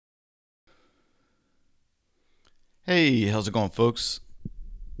Hey, how's it going, folks?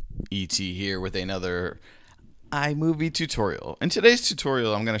 ET here with another iMovie tutorial. In today's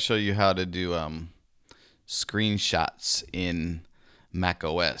tutorial, I'm going to show you how to do screenshots in Mac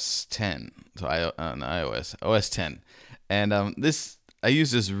OS 10, so on iOS OS 10, and this I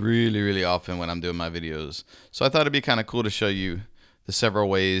use this really often when I'm doing my videos. So I thought it'd be kind of cool to show you the several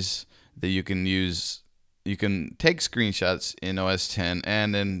ways that you can take screenshots in OS 10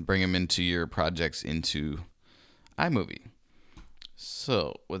 and then bring them into your projects into iMovie.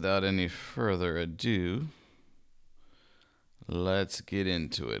 So without any further ado, let's get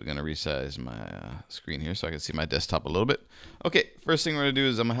into it. I'm going to resize my screen here so I can see my desktop a little bit. Okay, first thing we're going to do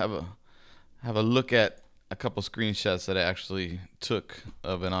is I'm going to have a look at a couple screenshots that I actually took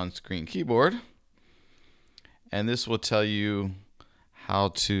of an on-screen keyboard. And this will tell you how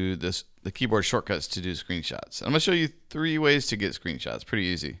to the keyboard shortcuts to do screenshots. I'm going to show you 3 ways to get screenshots. Pretty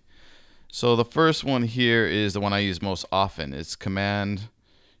easy. So the first one here is the one I use most often. It's Command,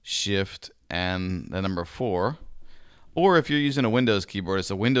 Shift, and the number 4. Or if you're using a Windows keyboard, it's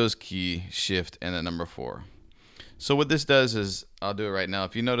a Windows key, Shift, and the number 4. So what this does is, I'll do it right now.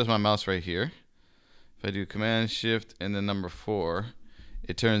 If you notice my mouse right here, if I do Command, Shift, and the number 4,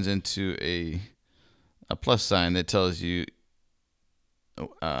 it turns into a plus sign that tells you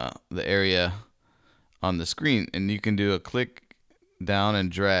the area on the screen. And you can do a click down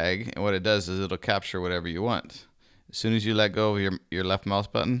and drag, and what it does is it'll capture whatever you want. As soon as you let go of your left mouse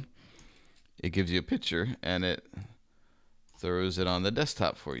button, it gives you a picture and it throws it on the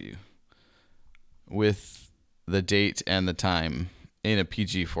desktop for you with the date and the time in a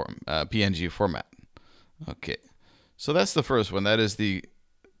PNG format. Okay, so that's the first one. That is the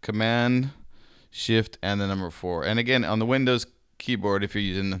Command, Shift, and the number 4. And again, on the Windows keyboard, if you're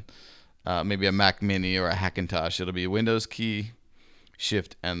using maybe a Mac Mini or a Hackintosh, it'll be Windows key,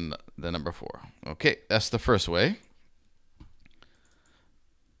 Shift, and the number 4. Okay, that's the first way.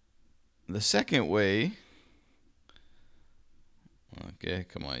 The second way, okay,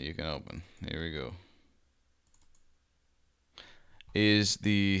 come on, you can open. Here we go. Is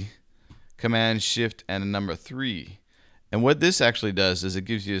the Command, Shift, and the number 3. And what this actually does is it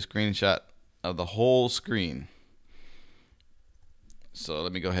gives you a screenshot of the whole screen. So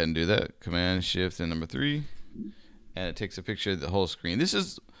let me go ahead and do that. Command, Shift, and number 3. And it takes a picture of the whole screen. This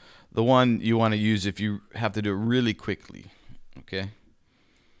is the one you want to use if you have to do it really quickly. Okay.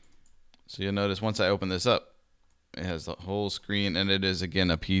 So you'll notice once I open this up, it has the whole screen, and it is again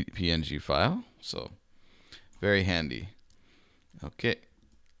a PNG file. So very handy. Okay.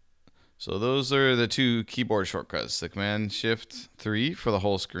 So those are the 2 keyboard shortcuts: the Command Shift 3 for the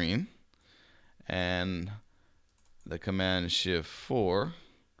whole screen, and the Command Shift 4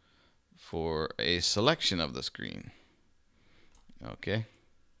 for a selection of the screen. Okay.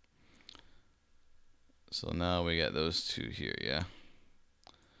 So now we got those 2 here, yeah.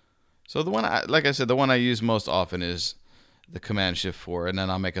 So the one like I said, the one I use most often is the Command Shift 4, and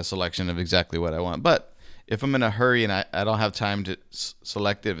then I'll make a selection of exactly what I want. But if I'm in a hurry and I don't have time to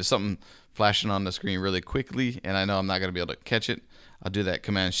select it, if it's something flashing on the screen really quickly and I know I'm not going to be able to catch it, I'll do that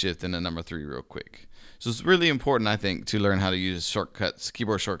Command Shift and the number 3 real quick. So it's really important, I think, to learn how to use shortcuts,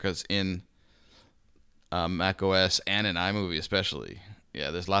 keyboard shortcuts in Mac OS and in iMovie especially.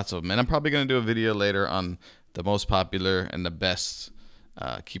 Yeah, there's lots of them. And I'm probably going to do a video later on the most popular and the best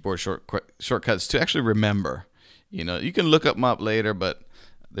keyboard shortcuts to actually remember. You know, you can look them up later, but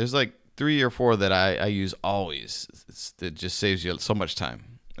there's like 3 or 4 that I use always. It just saves you so much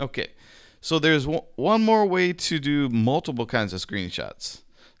time. Okay, so there's one more way to do multiple kinds of screenshots.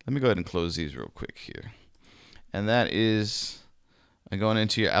 Let me go ahead and close these real quick here. And that is going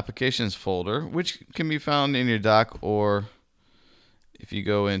into your applications folder, which can be found in your dock, or if you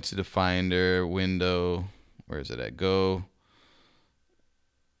go into the Finder window, where is it at? Go,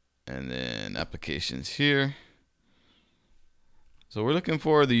 and then applications here. So we're looking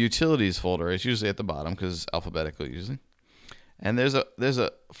for the utilities folder. It's usually at the bottom because it's alphabetical usually. And there's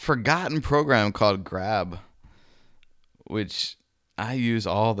a forgotten program called Grab, which I use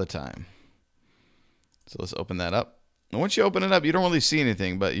all the time. So let's open that up. And once you open it up, you don't really see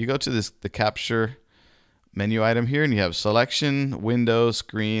anything, but you go to the capture menu item here, and you have selection, window,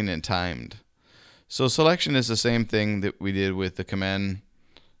 screen, and timed. So selection is the same thing that we did with the Command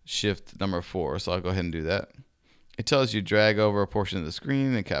Shift number 4. So I'll go ahead and do that. It tells you drag over a portion of the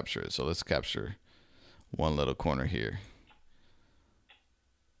screen and capture it. So let's capture one little corner here.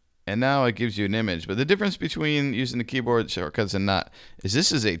 And now it gives you an image. But the difference between using the keyboard shortcuts and not is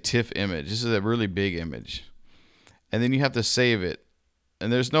this is a TIFF image. This is a really big image. And then you have to save it. And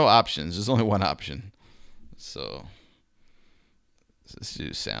there's no options. There's only one option. So let's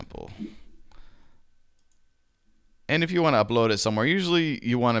do sample. And if you want to upload it somewhere, usually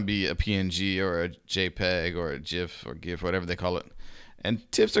you want to be a PNG or a JPEG or a GIF or GIF, whatever they call it. And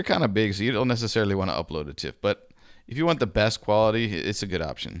TIFFs are kind of big, so you don't necessarily want to upload a TIFF. But if you want the best quality, it's a good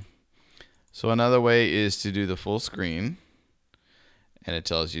option. So another way is to do the full screen. And it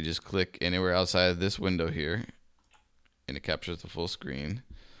tells you just click anywhere outside of this window here. And it captures the full screen.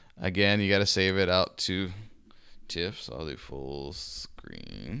 Again, you got to save it out to TIFF. So I'll do full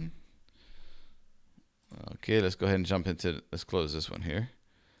screen. Okay, let's go ahead and jump into, let's close this one here.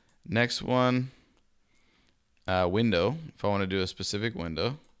 Next one, window. If I want to do a specific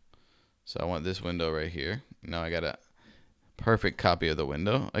window. So I want this window right here. Now I got a perfect copy of the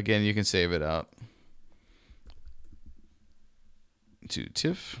window. Again, you can save it out to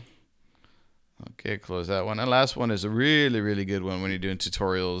TIFF. Okay, close that one. And last one is a really, really good one when you're doing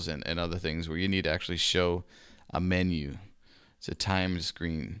tutorials and other things where you need to actually show a menu. It's a timed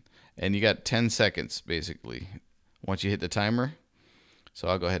screen. And you got 10 seconds basically once you hit the timer. So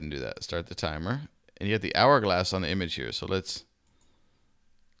I'll go ahead and do that. Start the timer. And you have the hourglass on the image here. So let's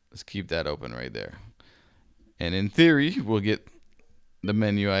keep that open right there. And in theory, we'll get the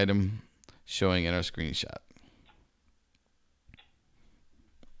menu item showing in our screenshot.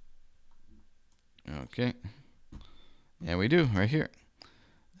 Okay. And we do right here.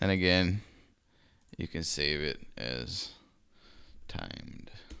 And again, you can save it as timed.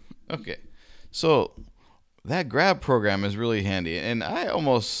 Okay, so that grab program is really handy, and I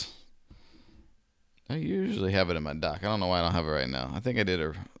usually have it in my dock. I don't know why I don't have it right now. I think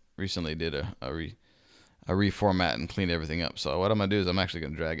I recently did a reformat and clean everything up. So what I'm gonna do is I'm actually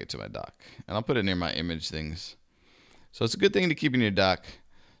gonna drag it to my dock, and I'll put it near my image things. So it's a good thing to keep in your dock,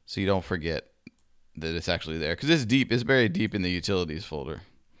 so you don't forget that it's actually there, because it's deep. It's very deep in the utilities folder,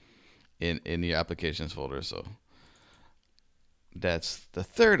 in the applications folder. So that's the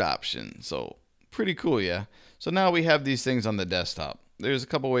third option. So pretty cool, yeah. So now we have these things on the desktop. There's a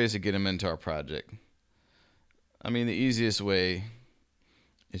couple ways to get them into our project. I mean, the easiest way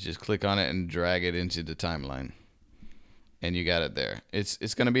is just click on it and drag it into the timeline, and you got it there. It's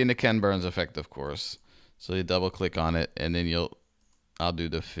going to be in the Ken Burns effect, of course. So you double click on it, and then I'll do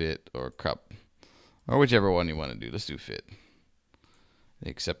the fit or crop, or whichever one you want to do. Let's do fit.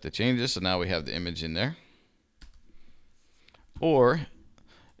 Accept the changes. So now we have the image in there. Or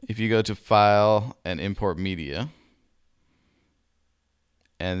if you go to File and Import Media,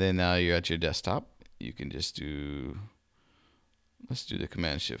 and then now you're at your desktop, you can just do, let's do the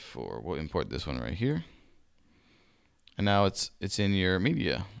Command-Shift-4. We'll import this one right here. And now it's in your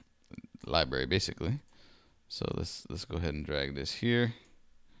media library, basically. So let's go ahead and drag this here.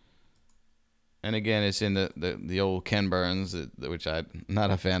 And again, it's in the old Ken Burns, which I'm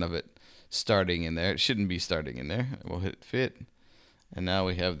not a fan of it starting in there. It shouldn't be starting in there. We'll hit fit. And now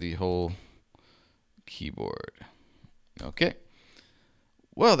we have the whole keyboard. Okay.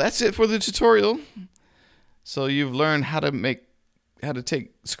 Well, that's it for the tutorial. So you've learned how to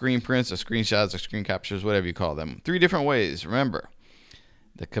take screen prints or screenshots or screen captures, whatever you call them. 3 different ways. Remember,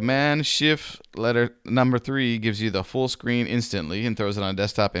 the Command-Shift letter number 3 gives you the full screen instantly and throws it on a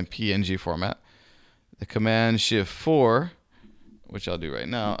desktop in PNG format. The Command-Shift-4, which I'll do right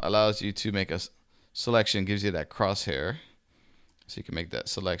now, allows you to make a selection, gives you that crosshair. So you can make that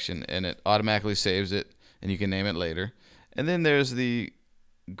selection, and it automatically saves it, and you can name it later. And then there's the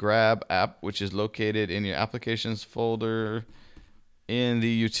Grab app, which is located in your Applications folder in the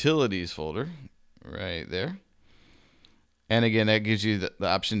Utilities folder, right there. And again, that gives you the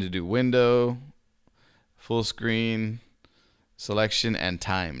option to do window, full screen, selection, and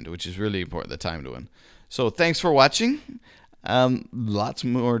timed, which is really important, the timed one. So thanks for watching. Lots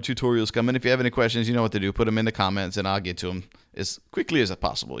more tutorials coming. If you have any questions, you know what to do. Put them in the comments, and I'll get to them as quickly as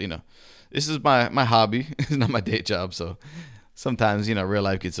possible. You know, this is my hobby. It's not my day job, so sometimes, you know, real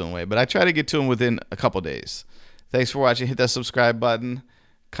life gets in the way. But I try to get to them within a couple days. Thanks for watching. Hit that subscribe button,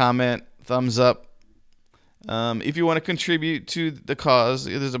 comment, thumbs up. If you want to contribute to the cause,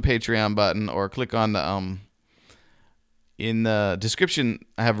 there's a Patreon button, or click on the in the description.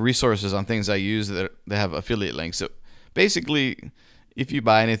 I have resources on things I use that have affiliate links. So basically, if you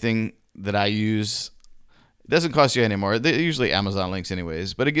buy anything that I use, it doesn't cost you anymore. They're usually Amazon links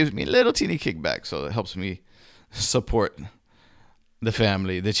anyways, but it gives me a little teeny kickback, so it helps me support the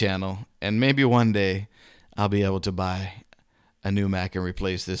family, the channel, and maybe one day I'll be able to buy a new Mac and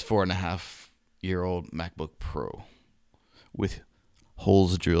replace this 4.5-year-old MacBook Pro with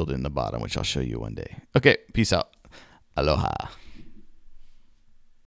holes drilled in the bottom, which I'll show you one day. Okay, peace out. Aloha.